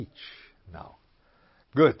now.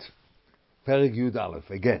 Good. Perek Yud Aleph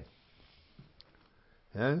again.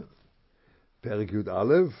 Perek Yud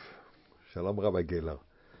Aleph. Shalom Rabbi Geller.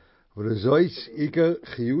 ולזויס עיקר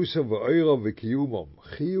חיוסם ואוירם וקיומם.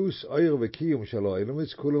 חיוס, אויר וקיום של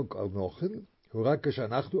האלמס כולם אנוכן, הוא רק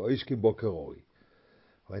כשאנחנו עוסקים בו כראוי.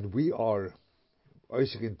 When we are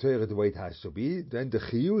עוסקים in Torah the way it has to be, then the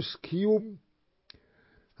chiyus, kiyum,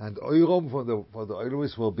 and oirom for the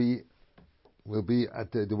oilers will be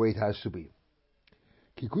at the way it has to be.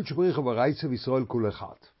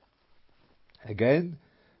 Again,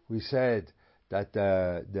 we said that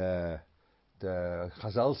the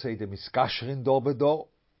Chazal say the miskashrin do bedo,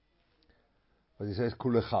 but he says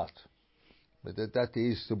kulechat. But that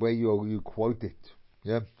is the way you quote it.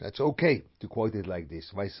 Yeah, that's okay to quote it like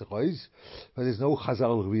this. But there's no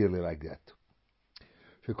Chazal really like that.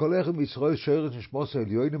 So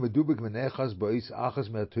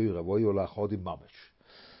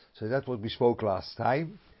that's what we spoke last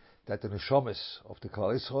time, that the neshamas of the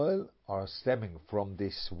Klal Israel are stemming from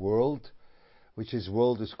this world, which is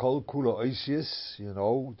called Kula Oisius,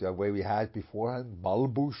 the way we had beforehand,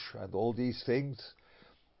 Malbush and all these things.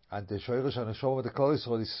 And the Shoyrish and Neshama of the Klal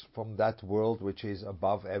Israel is from that world which is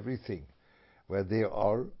above everything, where there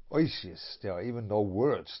are Oisius. There are even no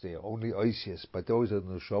words, they are only Oisius, but those are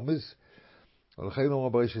the Neshamas. The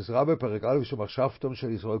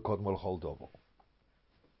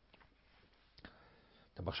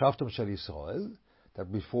Machshavtam Shel Yisrael,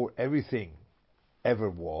 that before everything ever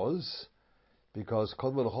was, because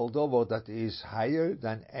Kodmol Chol Dovo, that is higher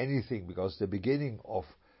than anything, because the beginning of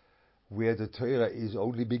where the Torah is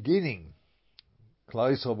only beginning,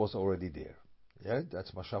 Klal Yisrael was already there. Yeah,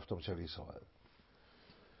 that's Machshavtam Shel Yisrael.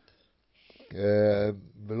 The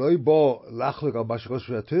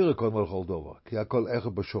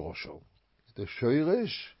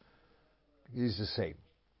Shoyrish is the same.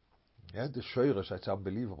 Yeah, the Shoyrish, that's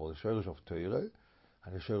unbelievable. The Shoyrish of Torah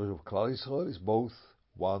and the Shoyrish of Klal Yisrael is both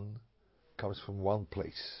one, comes from one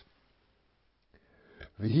place.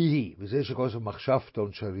 V'hihi, v'zeh shekos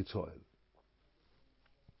machshavton shel Yisrael.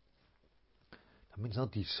 That means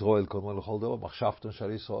not Yisrael, kodma l'chol davar, machshavton shel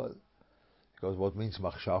Yisrael. Because what means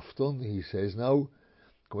machshavton, he says now,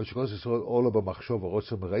 kodma shekos Yisrael ola b'machshov,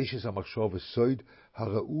 rotzah mereishis ha-machshov v'soid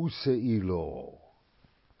ha-re'use ilo.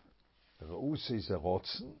 The re'use is the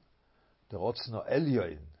rotzen or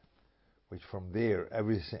elyon, which from there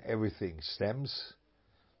everything stems.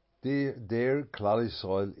 There Klal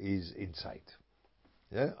Yisrael is inside.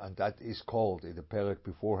 Yeah, and that is called in the Perek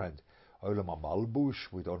beforehand Olam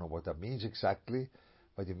HaMalbush. We don't know what that means exactly,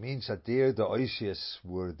 but it means that there the Oisius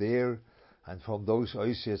were there, and from those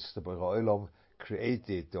Oisius the Borei Olam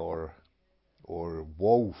created or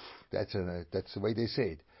wove. That's the way they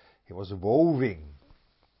say it. He was woving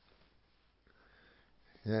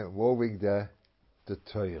the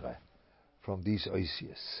Torah from these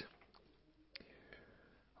Oisius.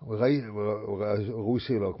 Yisrael,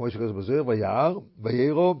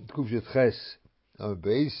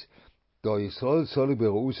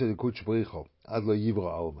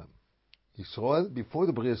 before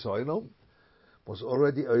the Bria Soilom, was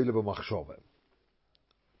already Oile b'machshove.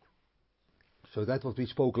 So that's what we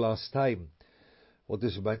spoke last time. What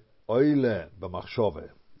is about Oile b'machshove?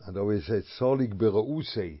 And always said Solig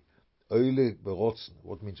b'reuse, Oile b'rotzen.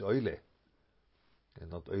 What means Oile? And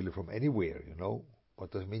not Oile from anywhere,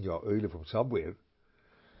 What does it mean you are Oile from somewhere?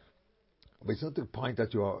 But it's not the point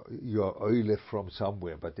that you are Oile from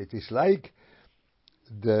somewhere, but it is like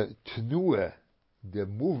the Tnuah, the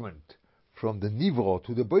movement from the Nivro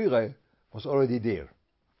to the Boire was already there.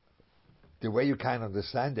 The way you can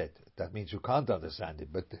understand it, that means you can't understand it,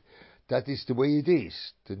 but that is the way it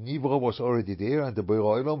is. The Nivro was already there, and the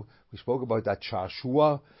Boire Olam, we spoke about that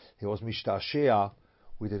Shashua, he was Mishtashea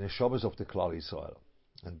with the Neshamas of the Klal Yisrael.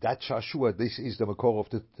 And that Shashua, this is the Makor of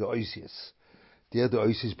the Oisius. There the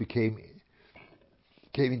Oisius came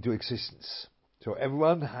into existence. So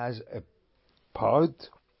everyone has a part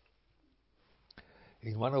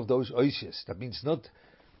in one of those Oisius. That means not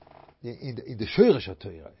in the Shoyrish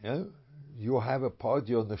HaTorah. Yeah? You have a part,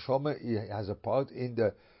 your Neshama has a part in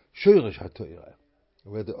the Shoyrish HaTorah,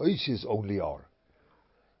 where the Oisius only are.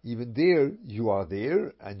 Even there, you are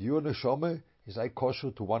there, and your Neshama is like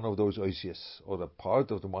kosher to one of those Oisius, or the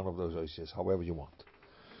part of one of those Oisius, however you want.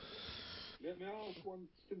 May I ask one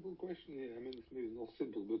simple question here? I mean, it's maybe not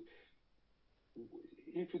simple, but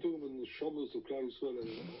if you're talking about the Neshamas of Klal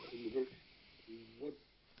Yisrael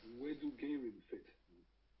where do Gerim fit?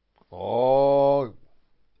 Oh,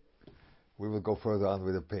 we will go further on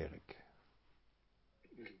with the Perek.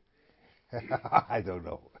 I don't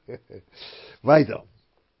know. Weiter.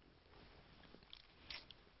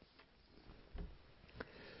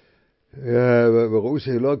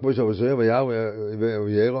 ורוסי לא כמו שעושה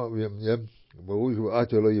ורוסי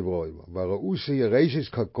עתו לא יברוי ורוסי ירשס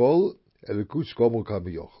ככל אלוקוס כמו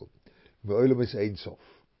כביוכל ואוילם is Ein Sof.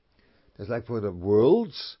 That's like for the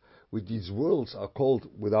worlds, with these worlds are called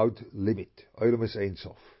without limit. Oilem is Ein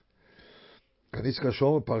Sof. Kanitska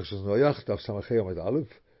Shom Parshas Noach Daf Samachei Amid Aleph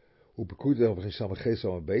Upekut Daf Samachei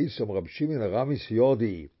Samachei Beis Som Rab Shimon Aramis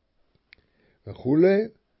Yodi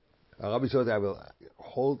V'chule Rabbi said, I will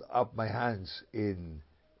hold up my hands in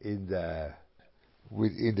the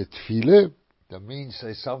tefillah. That means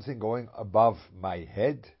there's something going above my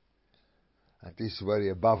head, and this is very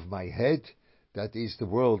above my head. That is the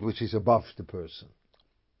world which is above the person.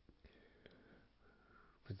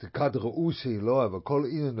 The kadre usi loa v'kol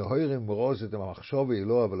inen nehoirim v'rozet v'machshovi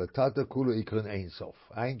loa v'letata kulu ikren Ein Sof.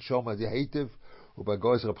 Ein Shom adi heitev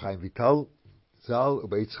u'bagos Rab Chaim Vital Zal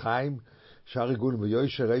u'beitz Chaim Shaar Gun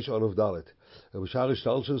v'yoyshe reish olav dalet. Shaar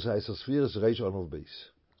Shtalshus heißt das Vieres reish olav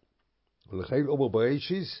beis. U'lechein ober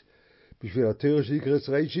bereishis b'shvil ha-Torah shikres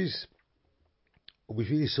reishis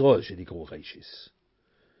u'b'shvil Yisrael shikru reishis.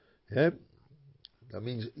 Yeah? That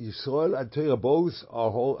means Yisrael and Torah both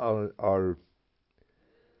are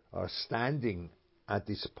standing at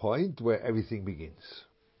this point where everything begins.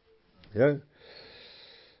 Yeah?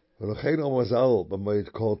 ולכן המזל במועד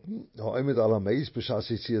קוטן, העומד על המייס בשעה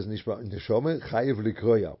יציאס נשמה, חייב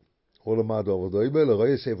לקרויה. או למד עבודוימה,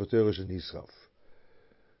 לרויה ספר תורה שנשרף.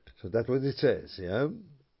 So that's what it says, yeah?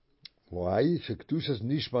 Why? שקדושת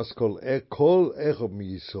נשמס כל אחד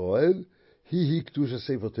מישראל, היא קדושת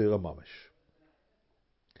ספר תורה ממש.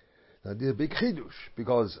 Now this is a big chidush,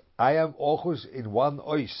 because I am ochus in one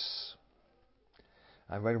ois.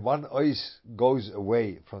 And when one ois goes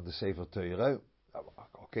away from the Sefer Torah,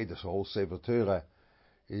 okay, this whole Sefer Torah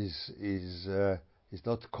is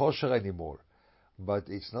not kosher anymore. But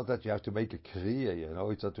it's not that you have to make a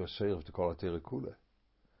kriya, it's not to a serve to call a Torah kula.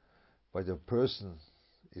 But the person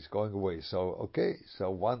is going away. So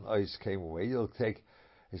one ois came away,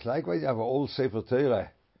 it's like when you have an old Sefer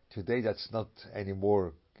Torah, today that's not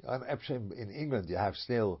anymore. In England, you have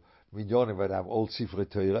still minyanim where they have old Sefer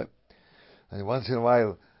Torah, and once in a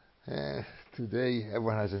while, today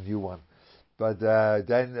everyone has a new one. But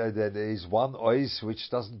then there is one ois which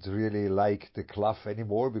doesn't really like the cloth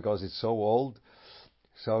anymore because it's so old.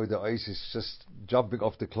 So the ois is just jumping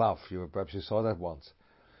off the cloth. Perhaps you saw that once.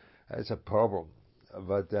 It's a problem.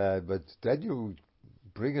 But then you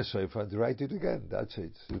bring a sefer and write it again. That's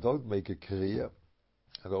it. You don't make a kriya.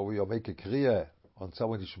 Although you make a kriya on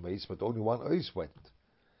someone Ishmael, but only one ois went.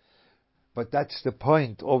 But that's the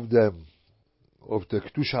point of the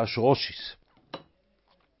Kedusha Shroshis.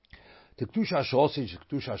 The Kedusha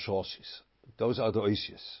Shroshis, those are the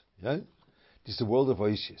oisius. Yeah? This is the world of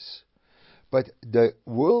oisius. But the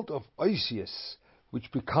world of oisius,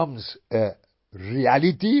 which becomes a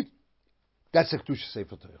reality, that's the Kedusha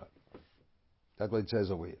Sefer Torah. That's what it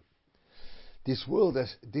says over here. This world,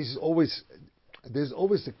 there's always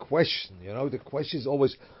the question, the question is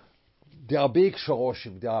always, there are big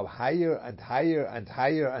shoroshim, there are higher and higher and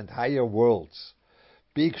higher and higher worlds.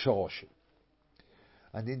 Big shoroshim.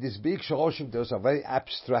 And in this big shoroshim, those are very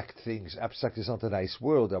abstract things. Abstract is not a nice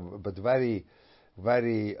word, but very,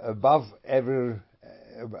 very above anything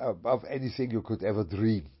you could ever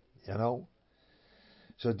dream,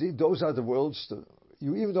 So those are the worlds,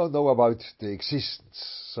 you even don't know about the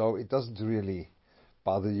existence, so it doesn't really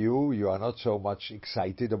bother you. You are not so much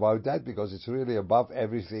excited about that because it's really above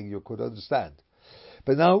everything you could understand.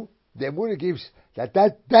 But now the Emunah gives that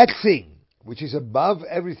thing which is above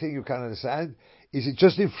everything you can understand, is it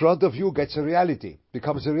just in front of you, gets a reality,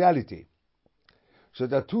 becomes a reality. So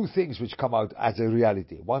there are two things which come out as a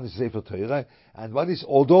reality. One is Sefer Torah, and one is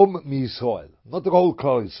Odom mi Yisrael, not the whole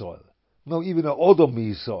Klal Yisrael. No, even an Odom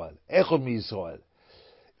mi Yisrael, Echad mi Yisrael,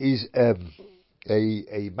 is a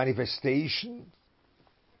manifestation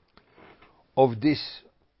of this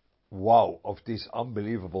of this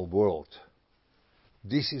unbelievable world.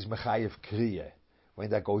 This is Mechayev Kriya, when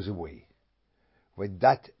that goes away. When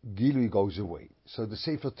that Gilui goes away. So the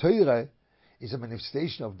Sefer Torah is a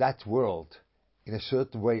manifestation of that world in a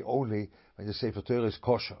certain way only when the Sefer Torah is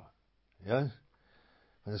kosher. Yeah?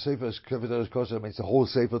 When the Sefer Torah is kosher, means the whole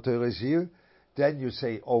Sefer Torah is here. Then you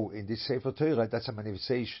say, in this Sefer Torah, that's a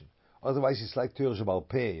manifestation. Otherwise, it's like Torah Shebal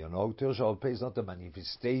Peh, Torah Shebal Peh is not a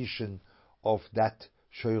manifestation of that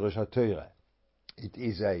Shoresh HaTorah. It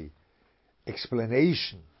is a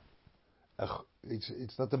explanation.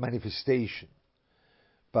 It's not a manifestation.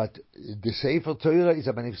 But the Sefer Torah is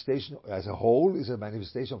a manifestation, as a whole, is a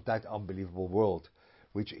manifestation of that unbelievable world,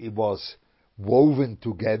 which it was woven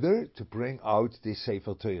together to bring out this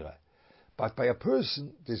Sefer Torah. But by a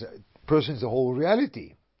person, there's a person is a whole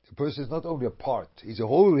reality. The person is not only a part, he's a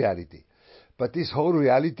whole reality. But this whole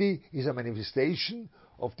reality is a manifestation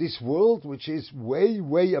of this world which is way,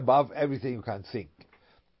 way above everything you can think.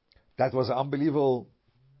 That was an unbelievable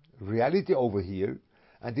reality over here,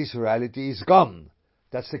 and this reality is gone.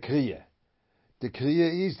 That's the Kriya. The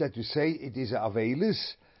Kriya is that you say it is a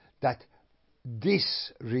Avelis, that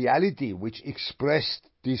this reality which expressed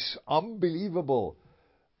this unbelievable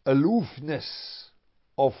aloofness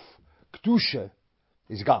of Kedusha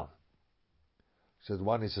is gone. So the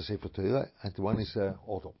one is a Sefer Torah and the one is the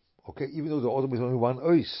Autumn. Okay, even though the Autumn is only one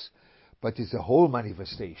ois, but it's a whole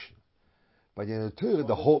manifestation. But in the Torah,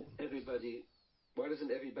 the whole. Why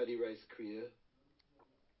doesn't everybody raise Kriya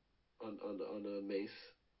on a mace?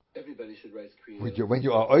 Everybody should raise Kriya. When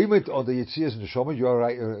you are oimet on the Yetzias and the Shomer, you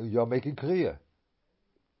are making Kriya.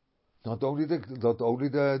 Not only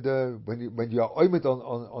when you are oimet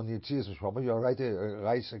on Yetzias and Shomer, you are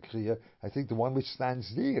raise a Kriya. I think the one which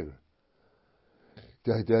stands there.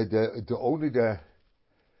 The only the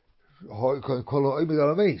oimet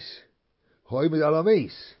ala mace, oimet ala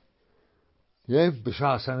mace. Yeah,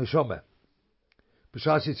 b'shas and Shomer.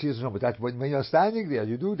 B'shas Yetzias and Shomer. That when you are standing there,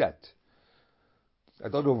 you do that. I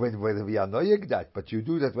don't know whether we are knowing that, but you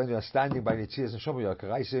do that when you are standing by the Yetzias and Shomer, you are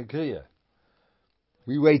Kreise Kriya.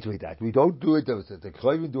 We wait with that. We don't do it, the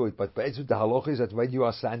Kroivim do it, but the halach is that when you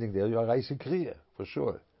are standing there, you are Kreise Kriya, for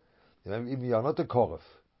sure. Even you are not a Korov.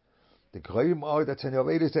 The Kroivim are, that's an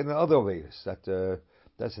Avelis and other Avelis. That's the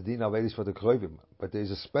Din Avelis for the Kroivim. But there is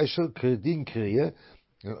a special Din Kriya,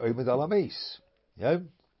 Oimed Alameis. Yeah?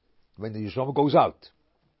 When the Yeshama goes out.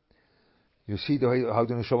 You see how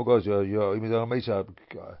the neshama goes. You're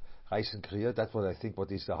Reis and Kriya. That's what I think. What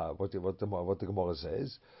the Gemara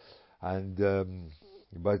says, and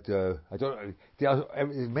but I don't. There are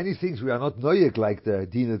many things we are not noyek like the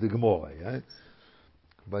Din of the Gemara. Yeah?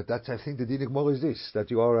 But that's, I think, the Din of Gemara is this: that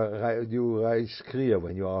you Reis Kriya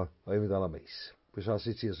when you are Oimed Alameis. B'shas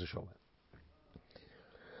Yitzias Neshama.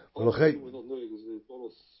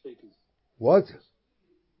 What?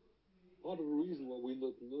 Part of the reason why we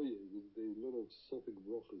not know you is there's a lot of Sophic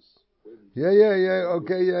brachas.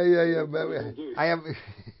 Okay, I am.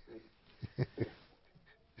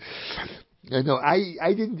 No,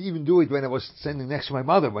 I didn't even do it when I was standing next to my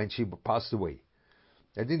mother when she passed away.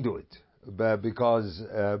 I didn't do it because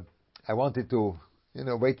I wanted to,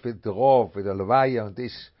 wait with the Rov, with the Levaya and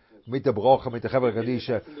this, with the Brocha, with the Chaver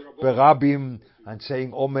Kadisha, Berabim, and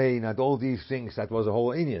saying Omein and all these things. That was a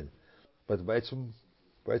whole Indian. But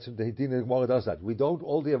the Din of the Gemara does that. We don't,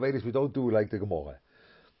 all the Avelis, we don't do like the Gemara.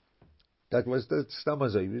 That was the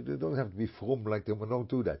Stamazay. You don't have to be frum like them. We don't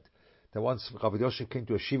do that. Then once Rabbi Yosef came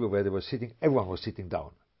to a shiva where they were sitting, everyone was sitting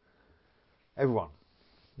down. Everyone.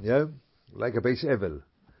 Yeah? Like a base Evel.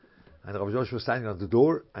 And Rabbi Yosef was standing on the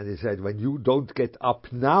door and he said, when you don't get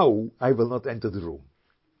up now, I will not enter the room.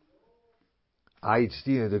 It's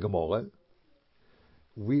Din of the Gemara.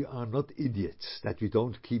 We are not idiots that we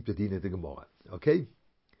don't keep the Din of the Gemara. Okay?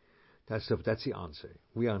 That's the answer.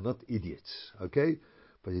 We are not idiots, okay?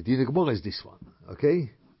 But the Din of Gemara is this one,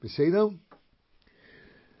 okay? Beseda?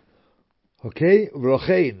 Okay?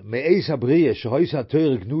 V'lochein, me'eis habriya, shehois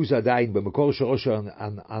ha'toyer gnuz adayin, b'mekor shorosha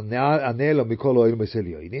anelo mikol oil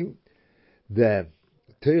meselyoinim. The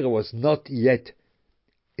Torah was not yet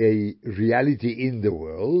a reality in the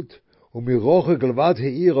world. U'miroche glvad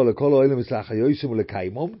he'iro lekol oil meslachayoysim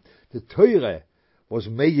u'lekaimom. The Torah was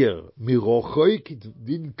meyer mirochoik, it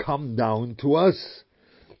didn't come down to us.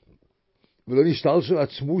 That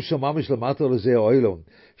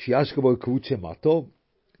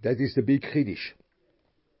is the big chiddush.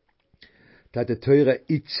 That the Torah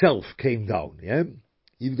itself came down, yeah?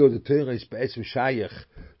 Even though the Torah is be'etzem shayach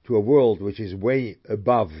to a world which is way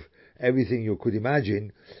above everything you could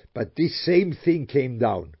imagine, but this same thing came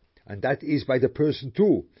down, and that is by the person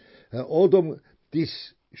too. Although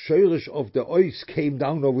this Shoirish of the ois came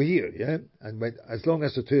down over here, yeah? And as long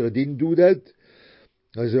as the Torah didn't do that,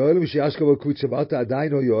 it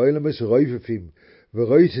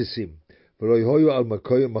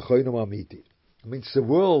means the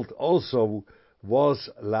world also was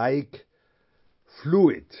like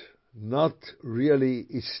fluid, not really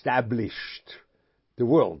established. The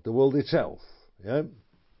world itself, yeah?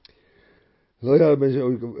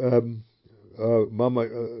 Mama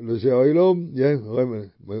Lezeoilom,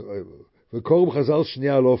 we call Chazal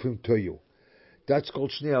Shnei Alofim Toyu. That's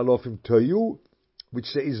called Shnei Alofim Toyu,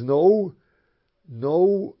 which there is no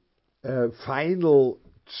final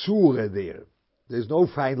tzura there. There's no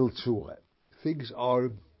final tzura. Things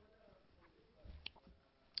are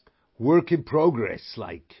work in progress,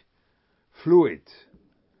 like fluid.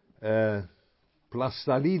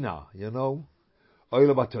 plastalina,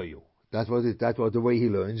 oile batoyu. That was the way he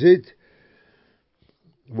learns it.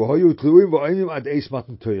 V'hoyu tluim v'oinim ad eis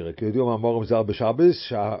matan teure. K'yodu ma'morim zal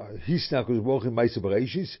b'Shabbos, hisna kuz bochim meise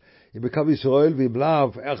bereishis, in bekav Yisrael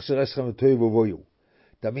v'imlav echser eschem teure v'voyu.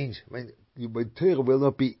 That means when Torah will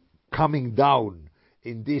not be coming down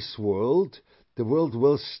in this world, the world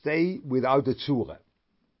will stay without the tzura.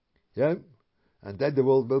 Yeah? And then the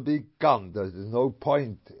world will be gone. There's no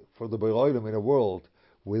point for the Beroilim in a world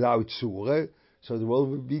without tzura, so the world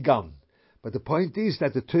will be gone. But the point is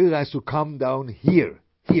that the Torah has to come down here,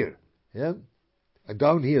 yeah? And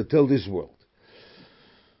down here till this world.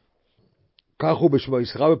 Kachu b'shmo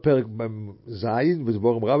Yisrael Perek Zayin,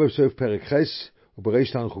 v'zborim Rabbi Sof Perek Ches,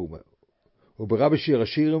 u'bereish Tanchuma. U'berabbi Shir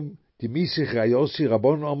Hashirim, Timisich Rayosi,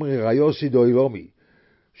 Rabon Omri Rayosi Doilomi,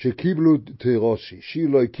 Shekiblu Teirosi,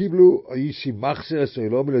 Shiloi Kiblu, Ayisi Machseres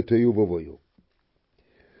Doilomi Letoyu Vovoyu.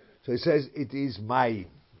 So he says, it is my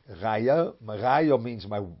Raya. My Raya means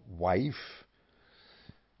my wife,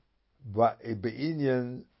 but a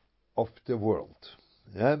beinion of the world.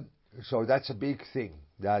 Yeah? So that's a big thing.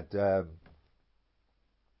 That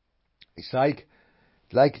it's like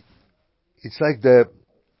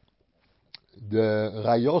the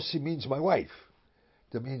Rayosi means my wife.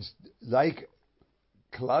 That means like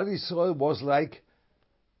Klal Yisrael was like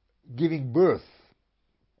giving birth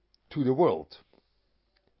to the world.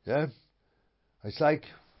 Yeah, it's like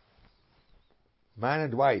man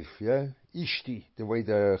and wife. Yeah, Ishti, the way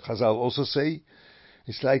the Chazal also say,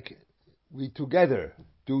 it's like we together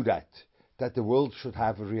do that the world should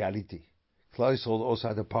have a reality. Klal Yisrael also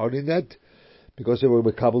had a part in that because they were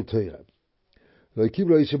Mekabel Torah. Like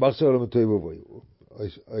Kiblo Yishimachzer Olam Torah Voyu.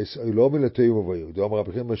 Is Olam Le Torah Voyu. Do Amar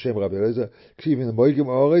Rabbeinu Hashem Rabbi Eliezer. Ksiv in the Moigim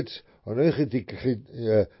Oretz. Anochi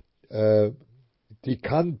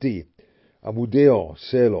tikanti amudeo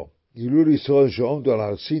selo. Ilul Yisrael she'omdu al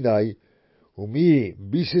Har Sinai. Umi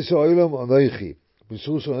bisis Olam Anochi.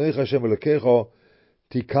 B'sus Anochi Hashem Elokecho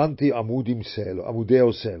tikanti amudim selo.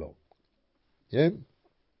 Amudeo selo. Yeah.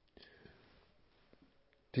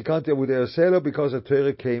 Tikanti amudeo selo because the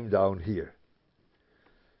Torah came down here.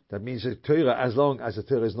 That means the Torah, as long as the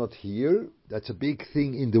Torah is not here, that's a big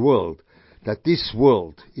thing in the world. That this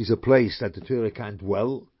world is a place that the Torah can't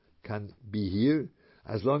dwell, can't be here.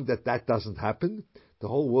 As long that doesn't happen, the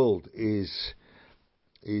whole world is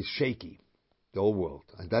shaky. The whole world.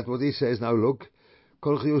 And that's what he says. Now look.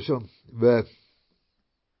 Kol chiyusam ve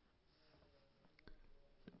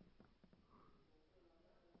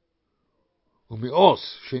umios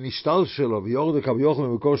shenishtal shelo v'yord kav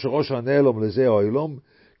yochel memekor sherosh hanelom lezeh ha'ilom.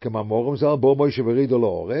 That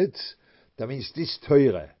means this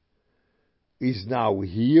Torah is now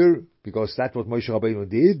here because that's what Moshe Rabbeinu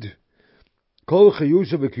did.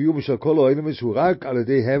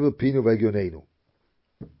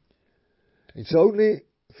 It's only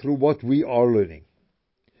through what we are learning.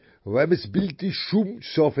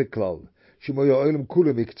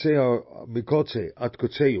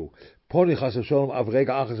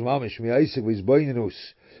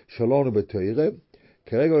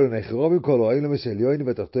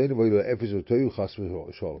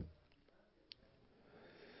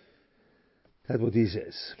 That's what he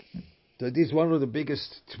says. So this is one of the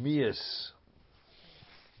biggest tmias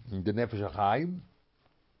in the Nefesh HaChayim.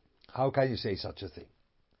 How can you say such a thing?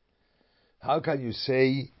 How can you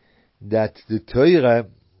say that the Torah,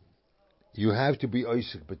 you have to be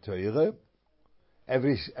oisik b'Torah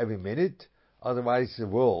every minute, otherwise the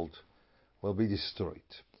world will be destroyed?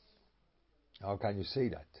 How can you say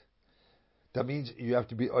that? That means you have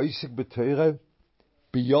to be oisik b'Torah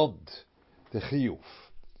beyond the chiyuv.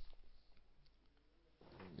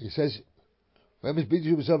 He says, yeah?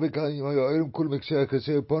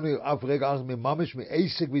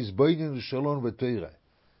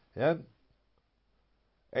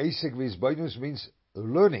 Eisek v'izbainus means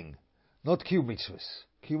learning, not kiyum mitzvahs.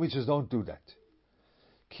 Kiyum mitzvahs don't do that.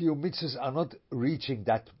 Kiyum mitzvahs are not reaching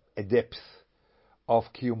that depth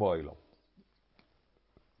of kiyum oilom.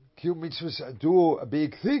 Kiyum mitzvahs do a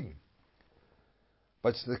big thing,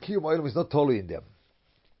 but the kiyum oilom is not totally in them.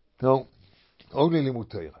 No, only limud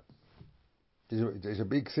Torah. There's a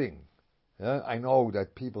big thing. Yeah? I know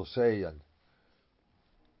that people say, and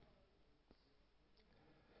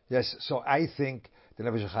yes, so I think the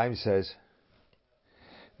Nefesh HaChayim says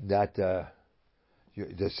that Nefesh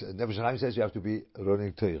HaChayim says you have to be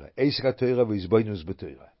learning Torah. Eischa Torah v'izbainus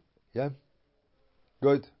b'Torah. Yeah,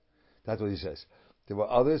 good. That's what he says. There were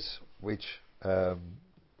others which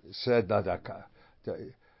said that.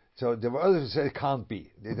 So there were others who said it can't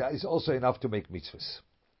be. That is also enough to make mitzvahs.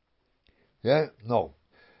 Yeah, no.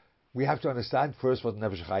 We have to understand first what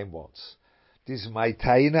Nefesh HaChayim wants. This is my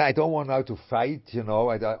taina. I don't want now to fight,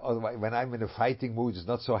 otherwise, when I'm in a fighting mood, it's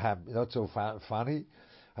not so funny.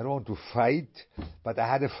 I don't want to fight, but I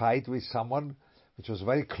had a fight with someone which was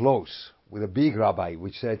very close, with a big rabbi,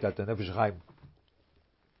 which said that the Nefesh HaChayim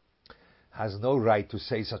has no right to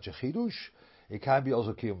say such a chidush. It can be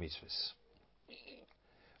also kiyum mitzvahs.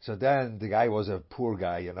 So then the guy was a poor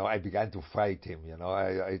guy, I began to fight him,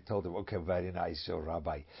 I told him, okay, very nice, you're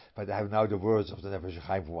rabbi, but I have now the words of the Nefesh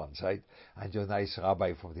HaChayim from one side, and you're a nice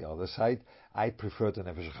rabbi from the other side. I prefer the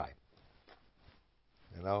Nefesh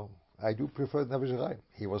HaChayim. I do prefer the Nefesh HaChayim.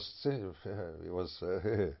 He was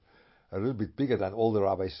a little bit bigger than all the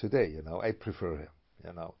rabbis today, I prefer him,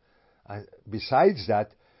 And besides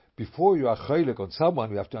that, before you are chaylik on someone,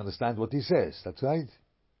 you have to understand what he says, that's right.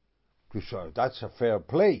 Sure, that's a fair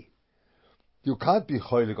play. You can't be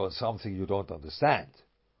chaylik on something you don't understand.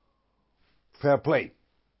 Fair play.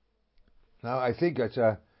 Now, I think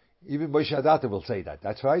that even Moshe Adata will say that.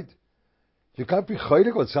 That's right. You can't be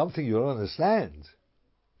chaylik on something you don't understand.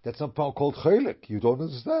 That's not called chaylik. You don't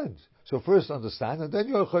understand. So first understand, and then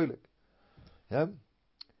you are chaylik. Yeah?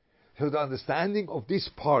 So the understanding of this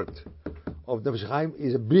part of the Nefesh HaChayim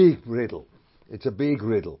is a big riddle. It's a big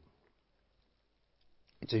riddle.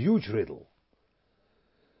 It's a huge riddle,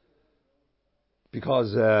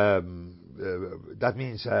 because that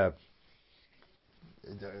means Reb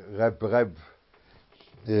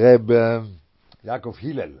Yaakov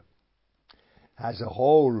Hillel has a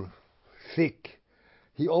whole thick.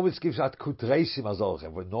 He always gives out kutreisim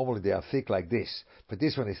azolchem, when normally they are thick like this, but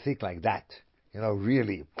this one is thick like that.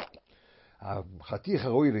 Really.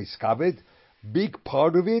 Big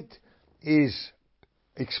part of it is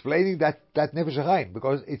explaining that Nefesh HaChayim,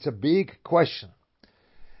 because it's a big question.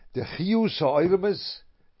 The chiyus ha'olemus,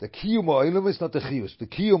 the kiyum ha'olemus, not the chiyus. The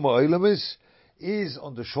kiyum ha'olemus is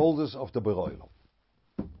on the shoulders of the Borei Olam.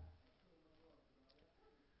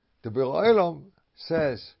 The Borei Olam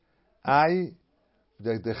says, the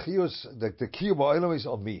kiyum ha'olam is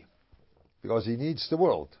on me, because he needs the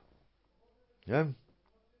world. Yeah?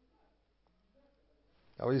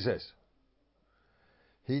 That's what he says.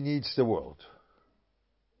 He needs the world.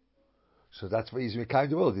 So that's why he's Mekayim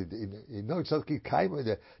the world. It's not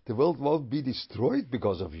Mekayim. The world won't be destroyed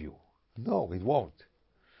because of you. No, it won't.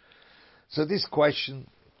 So this question,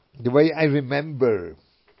 the way I remember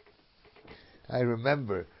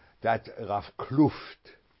that Rav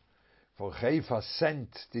Kluft for Haifa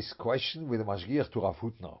sent this question with a mashgiach to Rav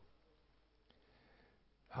Hutner.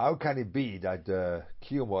 How can it be that the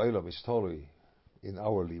Kiyum Ha'olam is totally in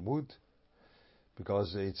our limud?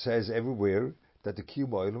 Because it says everywhere that the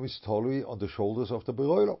Kiyum Ha'olam is totally on the shoulders of the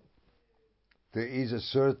Borei Olam. There is a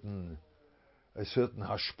certain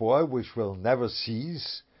hashpor which will never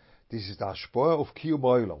cease. This is the hashpor of Kiyum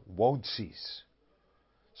Ha'olam, won't cease.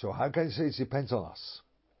 So how can you say it depends on us?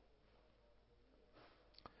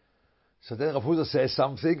 So then Rav Hutner says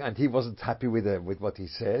something, and he wasn't happy with what he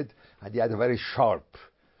said, and he had a very sharp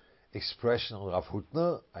expression on Rav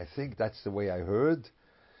Hutner. I think that's the way I heard.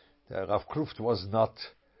 Rav Kluft was not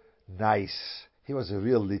nice. He was a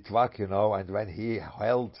real Litvak, and when he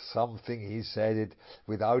held something, he said it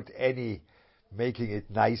without any making it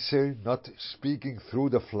nicer, not speaking through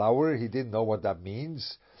the flower. He didn't know what that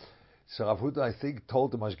means. So Rav Hutner, I think,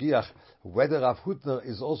 told the Mashgiach whether Rav Hutner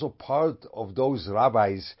is also part of those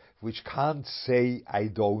rabbis which can't say, I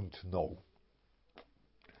don't know.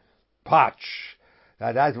 Patch.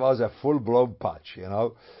 Now that was a full-blown patch,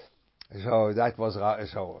 So that was,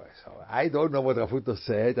 so I don't know what Rav Hutner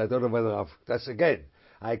said. I don't know whether that's again,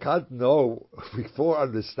 I can't know before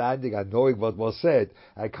understanding and knowing what was said.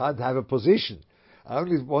 I can't have a position. I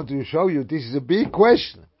only want to show you this is a big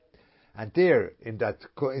question. And there, in that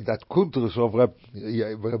kuntrus of Reb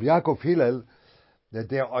Yaakov Hillel, that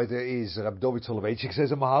there is Reb David Soloveitchik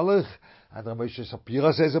says a mahalach, and Reb Moshe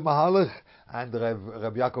Sapira says a mahalach, and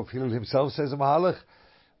Reb Yaakov Hillel himself says a mahalach.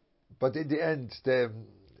 But in the end,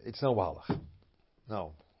 it's no mahalach.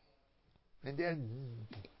 No. In the end,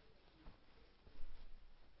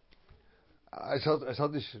 es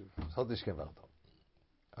hat nicht gemerkt.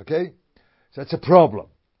 Okay? So it's a problem.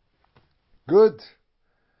 Good.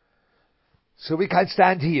 So we can't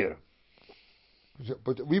stand here.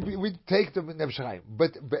 But we take them in Nefesh HaChayim.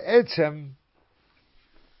 But be'etzem,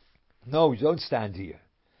 no, you don't stand here.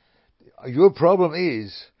 Your problem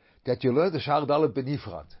is that you learn the Shaar Dalet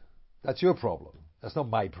benifrad. That's your problem. That's not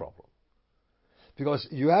my problem. Because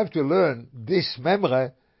you have to learn this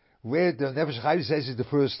memra where the Nefesh HaChayim says it the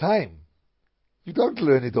first time. You don't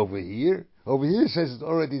learn it over here. Over here it says it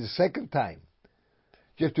already the second time.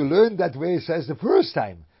 You have to learn that where it says the first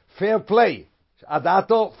time. Fair play.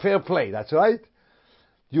 Adato, fair play. That's right.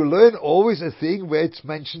 You learn always a thing where it's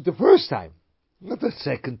mentioned the first time, not the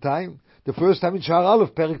second time. The first time in Shaar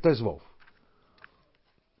Aleph, Perek Tezvov.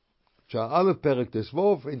 Shaar Aleph, Perek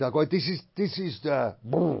Tezvov. In the this is the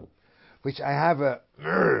which I have a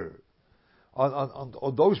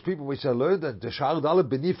on those people which I learned that the Shaar Aleph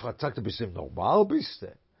benifrat sagt bist du normal bist du.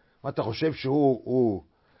 Want du חושב שהוא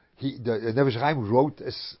the Nefesh HaChayim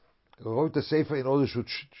wrote the sefer in order to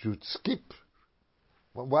skip.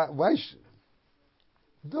 Why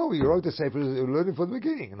no, he wrote the sefer learning from the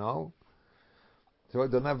beginning, no? So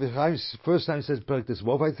the Nefesh HaChayim first time says Perek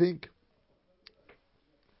Tezvov, I think.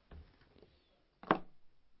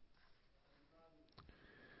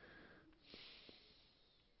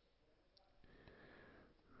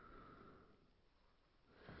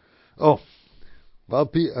 Oh, well,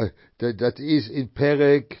 that is in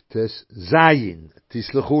Perek Tes Zayin.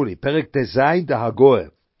 Tislechuli. Perek Tes Zayin, the Hagoy.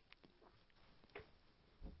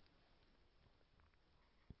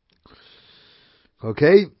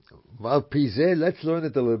 Okay? Well, Pizeh, let's learn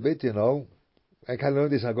it a little bit, you know. I can learn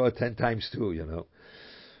this Hagoy 10 times too, you know.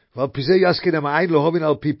 Well, Pizeh Yaskin am Ein Lohovin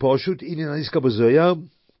al Pi Poshut, Inin Aniska Bazoya,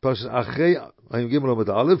 Pas Achrei, Ayim Gimel Omet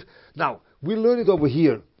Aleph. Now, we learn it over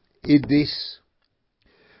here in this.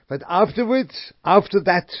 But afterwards, after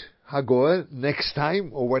that Hagoy, next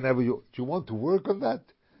time, or whenever you want to work on that,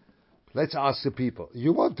 let's ask the people.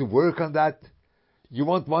 You want to work on that? You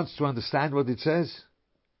want once to understand what it says?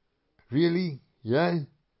 Really? Yeah?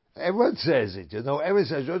 Everyone says it, you know. Everyone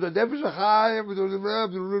says, oh, the Nefesh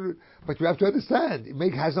HaChayim, but you have to understand.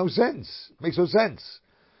 It has no sense. It makes no sense.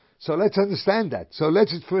 So let's understand that. So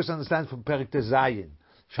let's first understand from Perek Tes Zayin,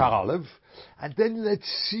 Shaar Aleph, and then let's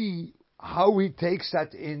see how he takes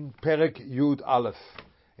that in Perek Yud Aleph,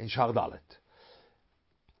 in Shaar Dalet.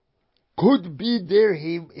 Could be there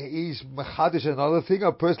he's mechadish another thing,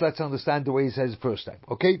 or first let's understand the way he says it first time.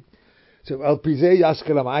 Okay? So, al pizeh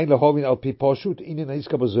yaskel am ein lehovin al pi poshut, inen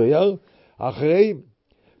haiska bazoyer, achrei,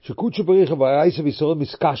 shekutshu bericha v'araisa v'yisrael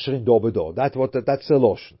miskashrin do bedo. That's the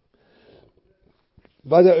lotion.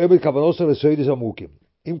 Vada öbel kavanosa l'soidis amukim.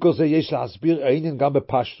 Im kol ze yesh la'asbir einen gam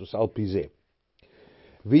bepashtus, al pizeh.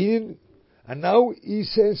 V'inen, and now he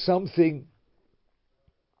says something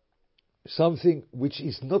which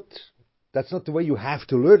is not, that's not the way you have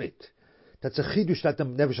to learn it. That's a chidush that the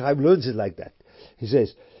Nefesh HaChayim learns it like that. He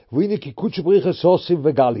says, so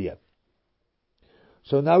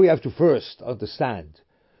now we have to first understand.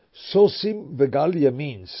 Sosim vegalia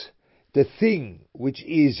means the thing which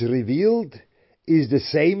is revealed is the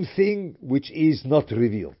same thing which is not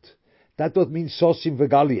revealed. That's what means sosim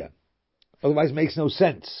vegalia. Otherwise it makes no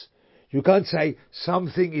sense. You can't say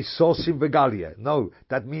something is sosim vegalia. No,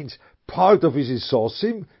 that means part of it is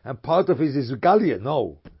sosim and part of it is galia.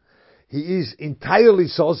 No. He is entirely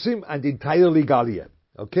sosim and entirely galia.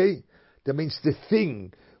 Okay? That means the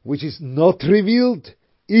thing which is not revealed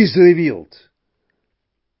is revealed.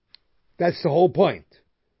 That's the whole point.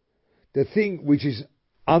 The thing which is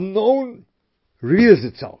unknown reveals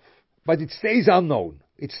itself. But it stays unknown.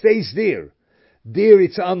 It stays there. There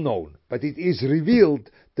it's unknown. But it is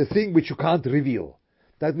revealed, the thing which you can't reveal.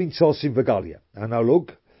 That means sosim vegalia. And now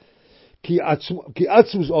look. Ki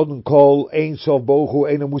atzmus odun kol ein sof bohu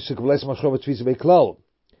ein musik v'les mashchovat tfiz beklal.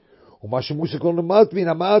 ומה שמוסק לא נמד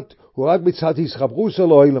ונמד הוא רק מצד הסחברוס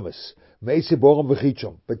לא אילמס מאיזה בורם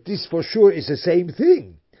וחיצ'ום. But this for sure is the same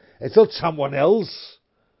thing. It's not someone else.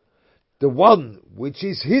 The one which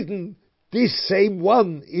is hidden, this same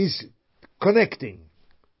one is connecting.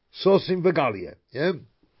 Sosim vegalia. Yeah?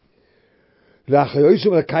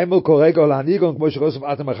 לאחריוסם לקיימל קורגו להניגון כמו שרוסף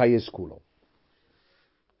אתם החייס כולו.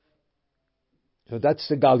 So that's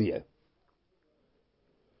the galia.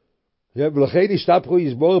 ולכן השתפכו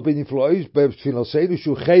יסבור בנפלאויס בפילוסנו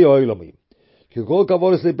שהוא חי העולמים. כי כל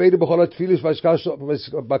כבוד לבינו בכל התפילוס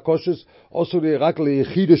והבקושס also רק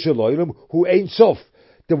ליחידו של העולם הוא אין סוף.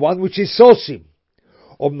 The one which is sosim.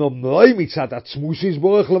 אמנם נוי מצד עצמוס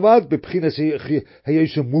יסבורך לבד בבחינת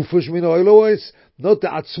היש מופש מן העולמוס. Not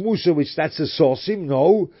the עצמוס which that's the sosim,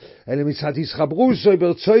 no. אלא מצד יסחברוסו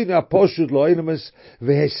ברצוינו הפשוט לעולמוס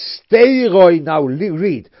והסתירוי, now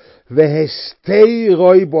read. That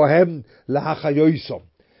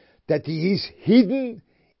he is hidden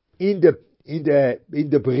in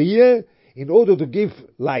the Bria in order to give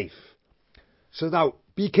life. So now,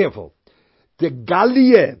 be careful. The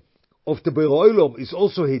Galia of the Beroilom is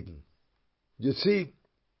also hidden. You see?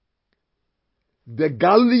 The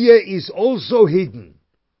Galia is also hidden.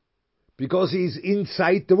 Because he is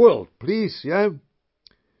inside the world. Please, yeah?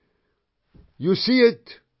 You see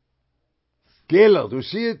it? Geller, do you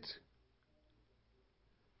see it?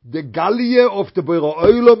 The Galia of the Bero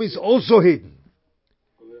Olam is also hidden.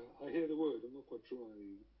 I hear the word, I'm not quite sure I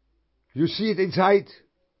You see it inside?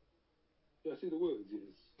 Yeah, I see the words, yes.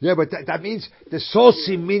 Yeah, but that means the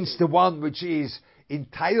sosim means the one which is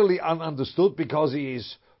entirely ununderstood because he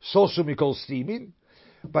is sosumikol steaming,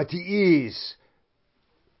 but he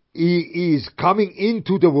is coming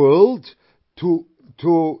into the world to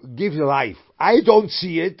give life. I don't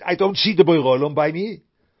see it. I don't see the Boirolam by me,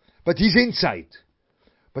 but he's inside.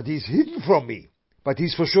 But he's hidden from me, but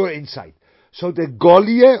he's for sure inside. So the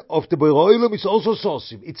Golia of the Boirolam is also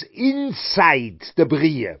sosim. It's inside the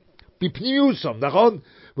Brie. Bipniusam, nachon,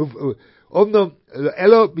 omnom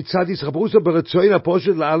elo mitzadis rabusa beretzoin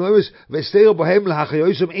aposhet la'almemes v'estero bohem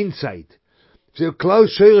l'hachayoisam inside. So klar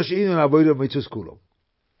sheirish in and avoidam mitzvahs kulom.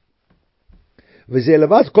 V'zeh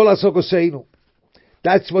levat kol asokoseinu.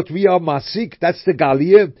 That's what we are masik. That's the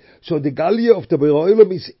Galia. So the Galia of the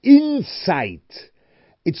Boirolam is inside.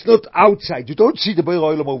 It's not outside. You don't see the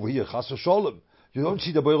Boirolam over here. Chas v'sholem. You don't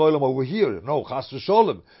see the Boirolam over here. No, chas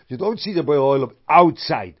v'sholem. You don't see the Boirolam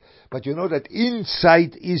outside. But you know that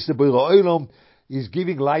inside is the Boirolam, is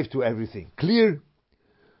giving life to everything. Clear?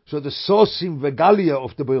 So the Sosim Vegalia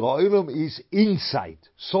of the Boirolam is inside.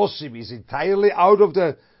 Sosim is entirely out of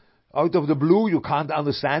the blue. You can't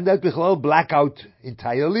understand that. Blackout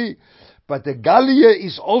entirely. But the Galia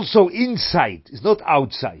is also inside. It's not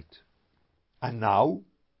outside. And now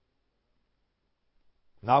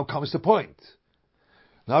comes the point.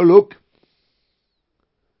 Now look.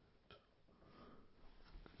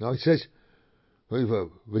 Now it says,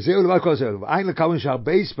 Eigentlich kann man Shaar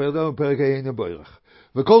Beis Perek in der Perek.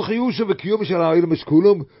 וכל חיוש וקיום של העולם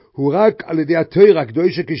כולם הוא רק על ידי התורה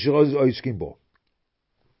הקדושה כשרוז עוסקים בו.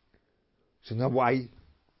 So now why?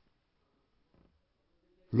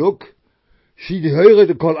 Look, she heard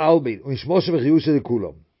the call Albin und schmosse וחיוש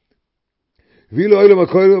לכולם. Wie העולם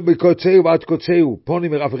הכל בקוצהו ועד קוצהו,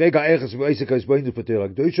 פונים מרף רגע איכס ועסק הסבוינו בתורה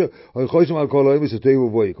הקדושה, או יכולים על כל העולם וסתהו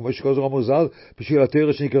ובוי, כמו שכוזר המוזל, בשביל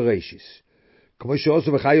התורה שנקרא רשיס. כמו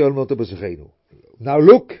שעושה וחי העולם אותו בסכנו. Now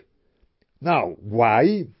look, now,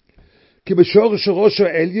 why? כי בשורש ראש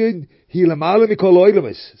העליון היא למעלה מכל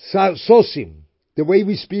העולמס, סוסים, the way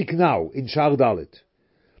we speak now, in Shaar Dalet.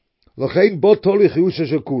 לכן בו תולי חיושה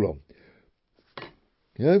של כולם.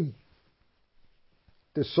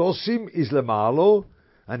 The sosim is lemalo,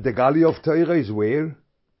 and the gali of Torah is where?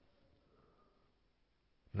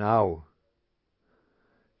 Now,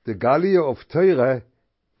 the gali of Torah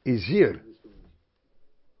is here.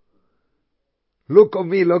 Look on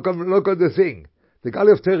me, look on the thing. The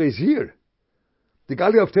gali of Torah is here. The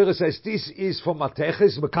gali of Torah says this is for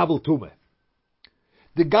Mateches Mekabel Tume.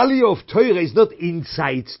 The gali of Torah is not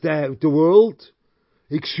inside the world.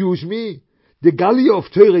 Excuse me. The gali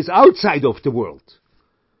of Torah is outside of the world.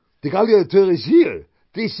 The Galia Torah is here.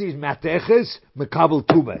 This is Mateches Mekabel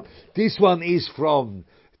Tume. This one is from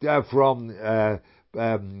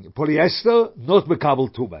polyester, not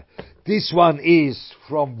Mekabel Tume. This one is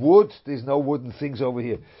from wood. There's no wooden things over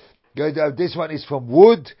here. This one is from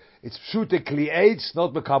wood. It's Pshute Kli'etz,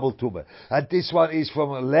 not Mekabel Tume. And this one is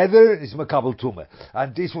from leather. It's Mekabel Tume.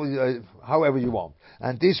 And this one, however you want.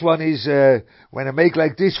 And this one is when I make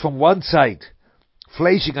like this from one side,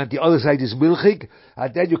 fleshing, and the other side is milchig,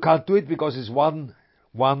 and then you can't do it because it's one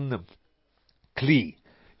kli.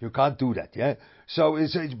 You can't do that, yeah? So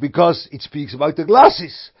it's because it speaks about the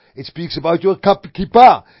glasses. It speaks about your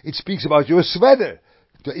kippah. It speaks about your sweater.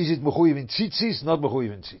 Is it mechuyev in tzitzis? Not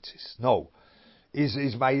mechuyev in tzitzis. No.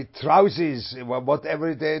 Is my trousers, whatever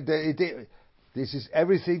it is. This is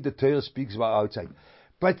everything the Torah speaks about outside.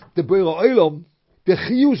 But the Beiro Olam, the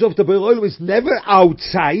chiyus of the Beiro Olam is never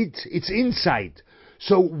outside, it's inside.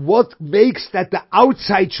 So what makes that the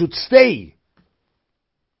outside should stay?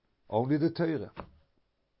 Only the Torah.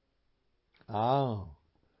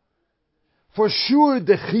 For sure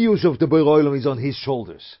the chiyus of the Beiro Olam is on his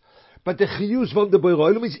shoulders. But the chiyus from the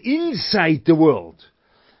Beiro Olam is inside the world.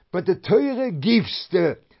 But the Torah gives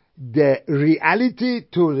the reality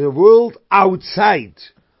to the world outside.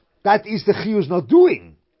 That is the chiyus not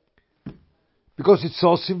doing. Because it's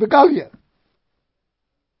Sosim Begalia.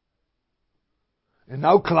 And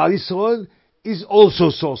now Klal Yisrael is also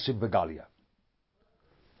Sosim Begalia.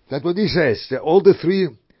 That's what he says. All the three.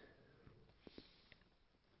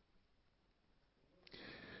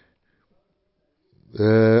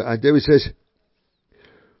 And David says,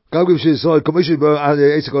 Commission on the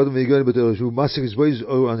Eitzak Adam V'Yigon B'Torah Shu Masik His ways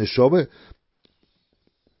on the Shome.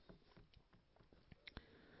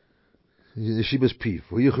 Yeshivas Piv.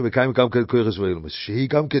 V'Yichu V'Kaim Gam Ken Koyach Yisrael Olemus. Shehi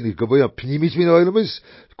Gam Ken Gavoya Pnimis Min Olemus.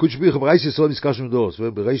 Kuch B'Yich B'Reis Yisrael Discussion Doors.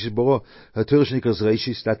 B'Reis Boro HaTorah Shnikas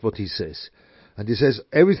Reishis. That's what he says. And he says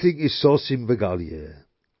everything is Sosim V'Galia.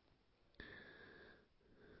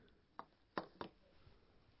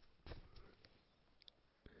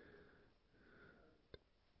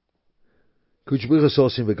 Kuch B'rich is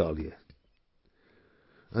Sosim V'Galia.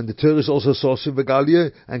 And the Torah is also Sosim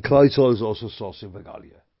V'Galia, and Klal Yisrael is also Sosim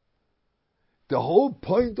V'Galia. The whole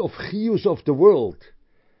point of Chiyus of the world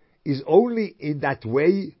is only in that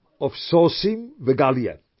way of Sosim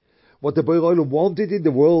V'Galia. What the Borei Olam wanted in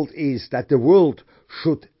the world is that the world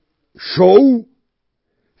should show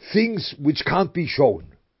things which can't be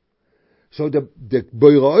shown. So the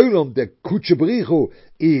Borei Olam, the Kuche B'richu,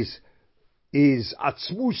 is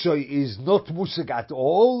Atzmusoi, is not Musig at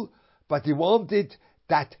all, but he wanted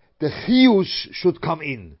that the Chiyus should come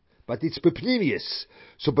in. But it's Pepnimius.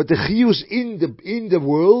 So, but the Chiyus in the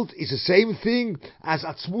world is the same thing as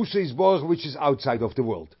Atzmusoi is Borch, which is outside of the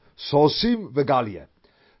world. Sosim V'Galia.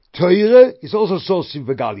 Torah is also Sosim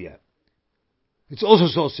V'Galia. It's also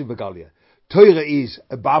Sosim V'Galia. Torah is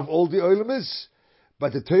above all the Olamas,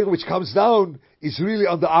 but the Torah which comes down is really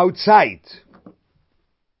on the outside.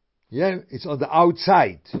 Yeah, it's on the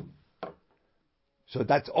outside. So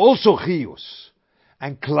that's also Chiyus.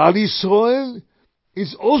 And Klal Yisrael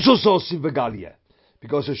is also Sosim V'Galia.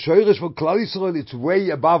 Because the Shoresh for Klal Yisrael, it's way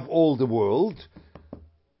above all the world,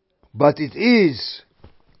 but it is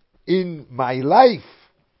in my life.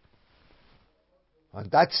 And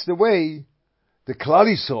that's the way the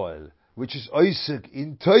Klal Yisrael, which is Oisek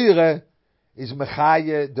in Torah, is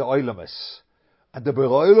Mechaye the Oilamas. And the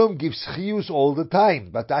Borei Olam gives Chiyus all the time,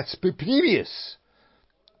 but that's Pepnimius.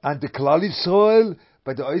 And the Klal Yisrael,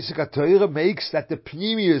 by the Oisek HaTorah, makes that the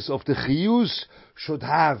Pnimius of the Chiyus should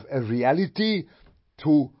have a reality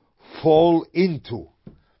to fall into.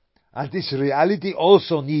 And this reality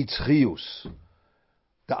also needs Chiyus,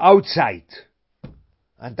 the outside.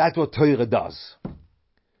 And that's what Torah does.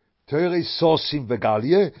 Torah is Sosim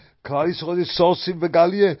V'Galia, Klal Yisrael is Sosim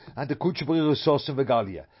V'Galia, and the Kuche B'richu is Sosim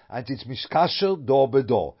V'Galia. And it's Mishkasher do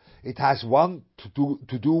bedo. It has one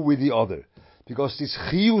to do with the other. Because this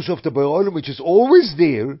Chiyus of the Borei Olam, which is always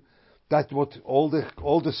there, that's what all the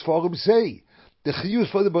Sforim say. The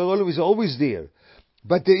Chiyus for the Borei Olam is always there.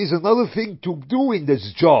 But there is another thing to do in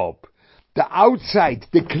this job. The outside,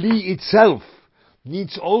 the Kli itself,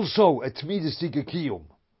 needs also a Tmidas Dike Kiyum.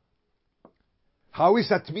 How is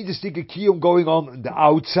that Tmidas Dike Kiyum going on the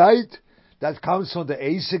outside? That comes from the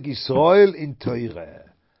Eisek Yisrael in Torah.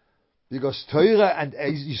 Because Torah and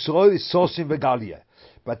Yisrael is Sosim V'Galia.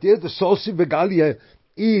 But there the Sosim V'Galia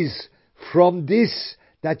is from this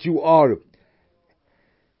that you are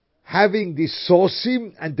having this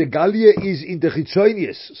Sosim, and the Galia is in the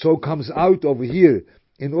Chitzonius. So it comes out over here.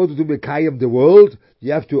 In order to Mekayim the world,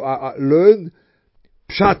 you have to learn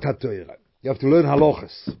Pshat HaTorah. You have to learn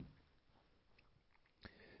Halochas.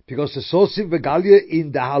 Because the Sosim V'Galia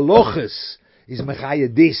in the Halochas is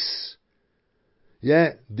Mechaya this.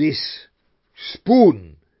 Yeah, this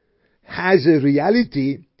spoon has a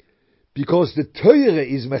reality because the Torah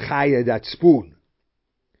is Mechaya that spoon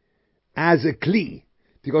as a Kli,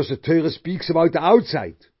 because the Torah speaks about the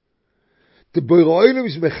outside. The Borei Olam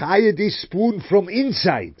is Mechaya this spoon from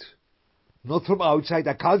inside, not from outside.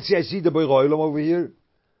 I can't say I see the Borei Olam over here,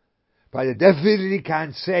 but I definitely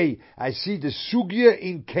can't say I see the Sugya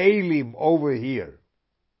in Kalim over here.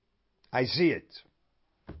 I see it.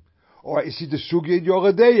 Or I see the Sugya in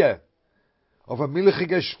Yoredeya, of a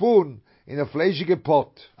milchige spoon in a fleischige pot.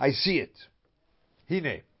 I see it.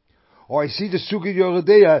 Hine. Or I see the Sugya in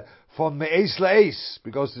Yoredeya from Me'ez La'ez,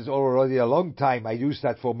 because it's already a long time I use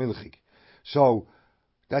that for milchig. So,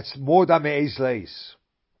 that's more than Me'ez La'ez.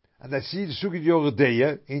 And I see the Sugya in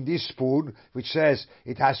Yoredeya in this spoon, which says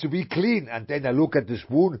it has to be clean. And then I look at the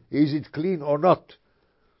spoon, is it clean or not?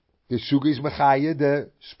 The Sugya is Mechaye, the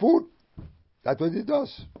spoon. That's what it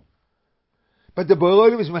does. But the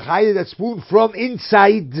Borei Olam is Mechaya that spoon from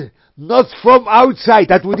inside, not from outside.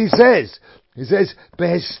 That's what he says. He says,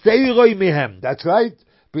 Behesteroi mehem. That's right.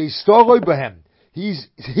 Behesteroi behem. He's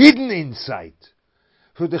hidden inside.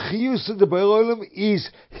 So the Chiyus of the Borei Olam is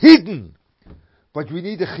hidden. But we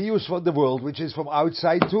need a Chiyus from the world, which is from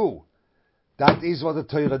outside too. That is what the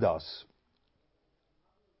Torah does.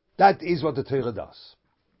 That is what the Torah does.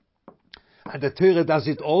 And the Torah does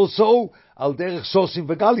it also, al derech Sosim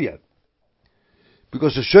V'Galia.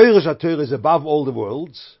 Because the Shoresh HaTorah is above all the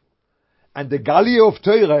worlds, and the Galia of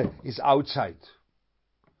Torah is outside.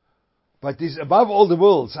 But this above all the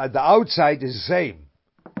worlds, and the outside is the same.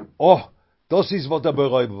 Oh, das is what the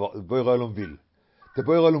Borei Olam will. The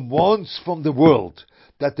Borei Olam wants from the world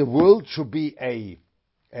that the world should be a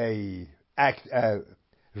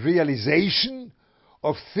realization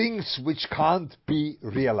of things which can't be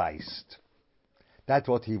realized. That's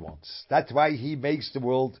what he wants. That's why he makes the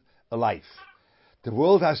world alive. The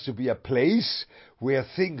world has to be a place where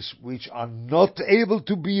things which are not able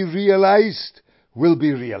to be realized will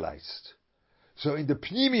be realized. So in the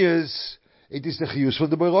Pnimius, it is the Chiyus from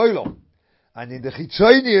the Beroilom. And in the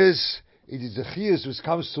Chitzonius, it is the Chiyus which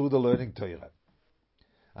comes through the learning Torah.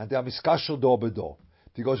 And they are miskasher do bedo.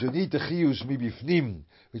 Because you need the Chiyus mibifnim,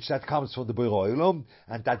 which that comes from the Beroilom,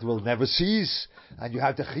 and that will never cease. And you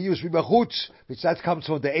have the Chiyus mibachutz, which that comes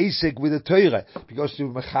from the Asik with the Torah, because you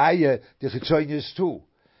mechaye the Chitzonius too.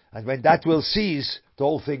 And when that will cease, the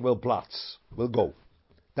whole thing will platz, will go.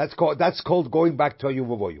 That's called going back to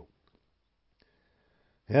Ayuvovoyu.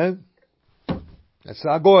 Yeah? That's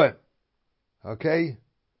not going. Okay?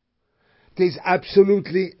 There's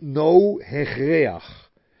absolutely no hechreach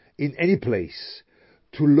in any place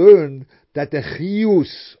to learn that the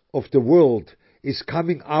chiyus of the world is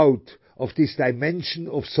coming out of this dimension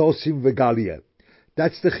of Sosim Vegalia.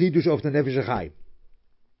 That's the chidush of the Nefesh HaChayim.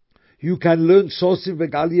 You can learn Sosim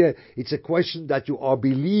Vegalia. It's a question that you are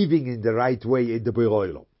believing in the right way in the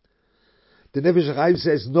Beroilom. The Nefesh HaChayim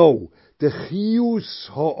says no. The chiyus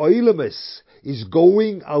ha'oilemes is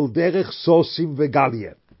going al derech Sosim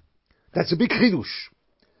Vegalia. That's a big chidush.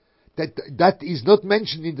 That is not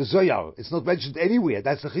mentioned in the Zohar. It's not mentioned anywhere.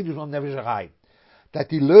 That's the chidush from Nefesh HaChayim.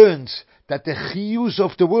 That he learns that the chiyus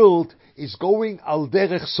of the world is going al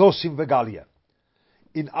derech Sosim Vegalia.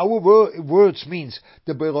 In our words means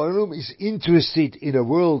the Beroilom is interested in a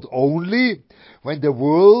world only when the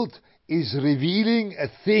world is revealing a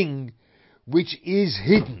thing which is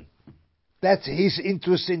hidden. That's his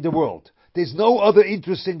interest in the world. There's no other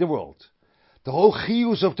interest in the world. The whole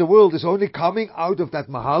chiyus of the world is only coming out of that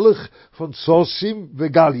mahalach from Sosim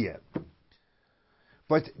Vegalia.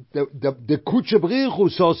 But the Kutshe B'richu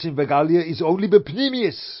Sosim Vegalia is only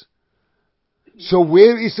bepnimius. So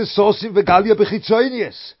where is the Sosim Vegalia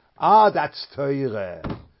Bechitzonius? That's Torah.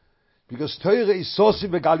 Because Torah is Sosim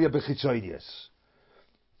Vegalia Bechitzonius.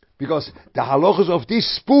 Because the halachas of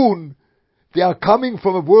this spoon, they are coming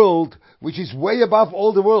from a world which is way above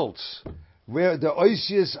all the worlds, where the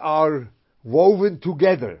oisias are woven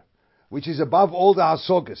together, which is above all the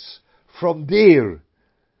hasogas. From there,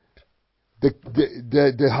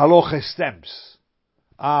 the halacha stems.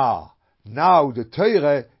 Now the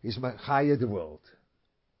Torah is Machaya the world.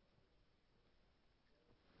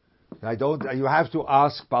 You have to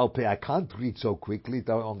ask Balpe. I can't read so quickly.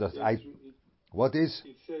 What is?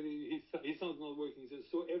 It said his sound's not working. He says,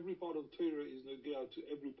 so every part of Torah is Nogea to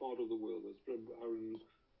every part of the world. That's Reb Aaron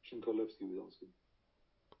Shinkolevsky was asking.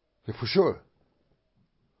 Yeah, for sure.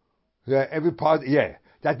 Yeah, every part, yeah.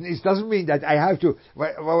 That it doesn't mean that I have to,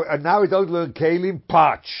 now I don't learn Kalim,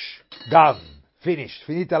 Patch, done, finished,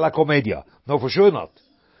 finita la commedia. No, for sure not.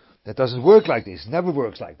 That doesn't work like this, never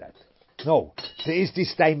works like that. No, there is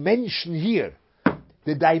this dimension here.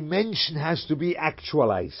 The dimension has to be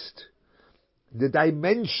actualized. The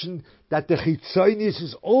dimension that the Chitzonis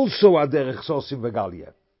is also a derech Sosim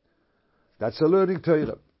Vegalia. That's a learning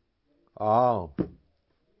Torah.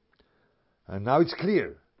 And now it's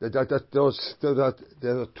clear that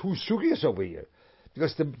there are two sugyas over here,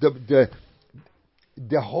 because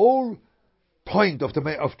the whole point of the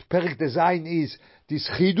Perek design is this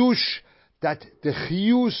chidush that the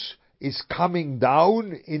chiyus is coming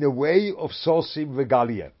down in a way of Sosim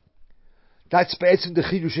Vegalia. That's basically the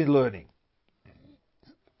chidush in learning.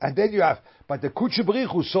 And then you have, but the Kutshe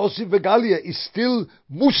B'richu Sosim Vegalia is still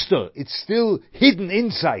muster. It's still hidden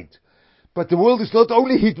inside. But the world is not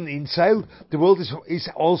only hidden inside, the world is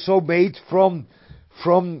also made from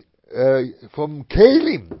kelim,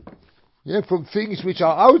 from things which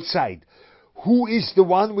are outside. Who is the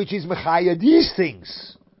one which is mechaya these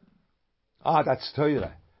things? That's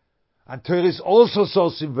Torah. And Torah is also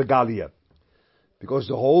Sosim Vegalia. Because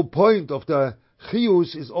the whole point of the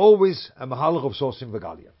chiyus is always a mahalach of Sosim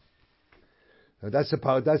Vegalia. That's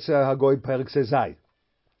how going Perek says I.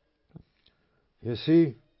 You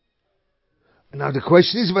see? Now the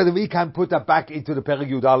question is whether we can put that back into the Perek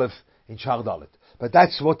Yud Aleph in Shaar Dalet. But that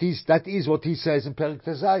is what he says in Perek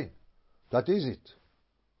Tezai. That is it.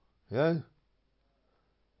 Yeah?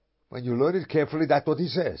 When you learn it carefully, that's what he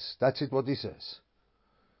says. That's it what he says.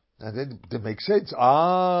 And then it makes sense. There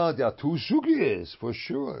are two sugyas, for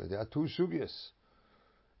sure. There are two sugyas.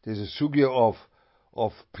 There's a sugya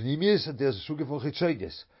of Pnimius and there's a sugya for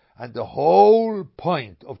Chitzonius. And the whole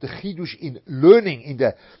point of the chidush in learning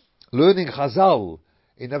Chazal,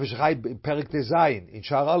 in Nefesh HaChayim, in Perek Tezayin, in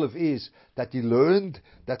Shaar Aleph, is that he learned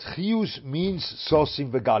that chiyus means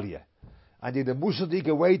Sosim Vegalia. And in a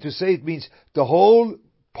Musadik way to say it means the whole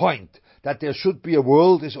point that there should be a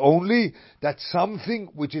world is only that something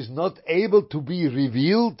which is not able to be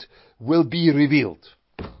revealed will be revealed.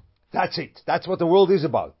 That's it. That's what the world is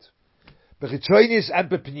about. Bechitzonius and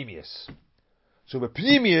Bepnimius. So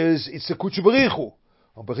Bepnimius, it's the Kutshe B'richu.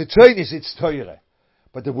 And by HaChayim it's Torah.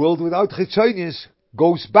 But the world without HaChayim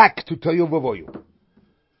goes back to Tohu Vavoyu.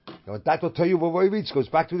 And that's what Tohu Vavoyu means, goes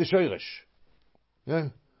back to the Shoresh. Yeah?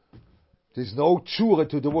 There's no tsura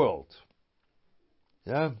to the world.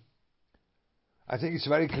 Yeah? I think it's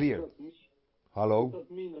very clear. Hello? Does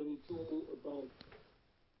that mean that it's all about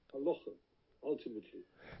halacha, ultimately?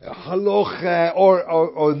 Halacha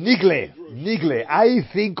or nigle. Nigle. I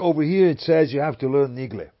think over here it says you have to learn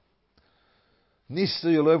nigle.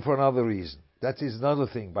 Nister you learn for another reason. That is another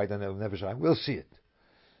thing by the Nefesh. We'll see it.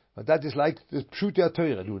 But that is like the Pshuta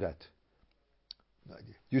Torah do that.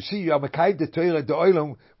 You see, you are Mekayim the Torah, the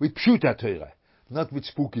Olam, with Pshuta Torah. Not with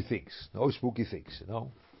spooky things. No spooky things, you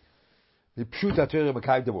know. With Pshuta Torah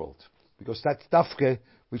Mekayim the world. Because that's Tafke,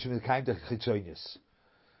 which is Mekayim the Chitzonius.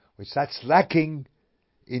 Which that's lacking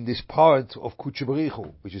in this part of Kutshe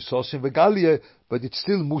Barichu, which is Sosim Vegalia, but it's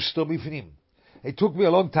still Muster Mifnim. It took me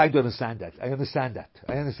a long time to understand that. I understand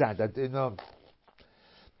that, you know.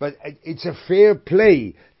 But it's a fair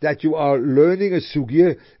play that you are learning a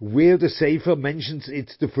sugya where the Sefer mentions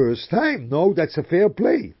it the first time. No, that's a fair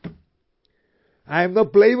play. I am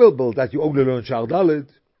not blamable that you only learn Shaar Dalet.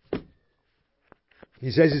 He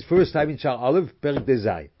says it's first time in Shaar Aleph, Perek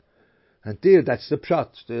Dezayin. And there, that's the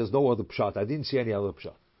pshat. There's no other pshat. I didn't see any other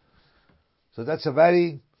pshat. So that's a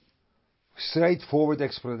very straightforward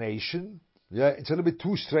explanation. Yeah, it's a little bit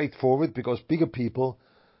too straightforward because bigger people,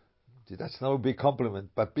 that's not a big compliment,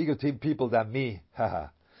 but bigger people than me,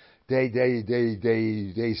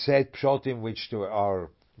 they said pshatim which are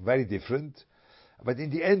very different, but in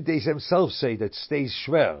the end they themselves say that stays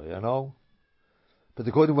schwer, you know. But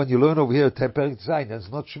according to when you learn over here at Perek Dezayin, that's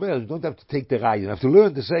not schwer. You don't have to take the raya, you have to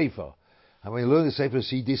learn the Sefer. And when you learn the Sefer, you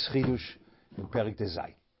see this chidush in Perek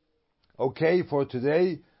Dezayin. Okay, for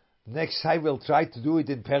today, next time we'll try to do it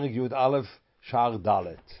in Perek Yud Aleph, Shaar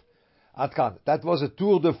Dalet. Atkan, that was a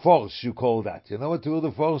tour de force, you call that. You know what tour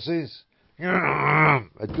de force is?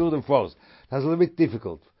 A tour de force. That's a little bit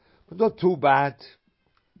difficult, but not too bad.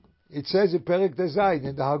 It says in Perek Dezayin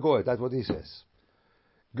in the Hagoy, that's what he says.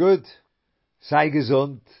 Good. Sei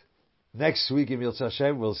gesund. Next week in Yirtzeh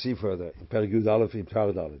Hashem, we'll see further in Perek Yud Aleph in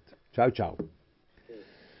Shaar Dalet. Ciao, ciao.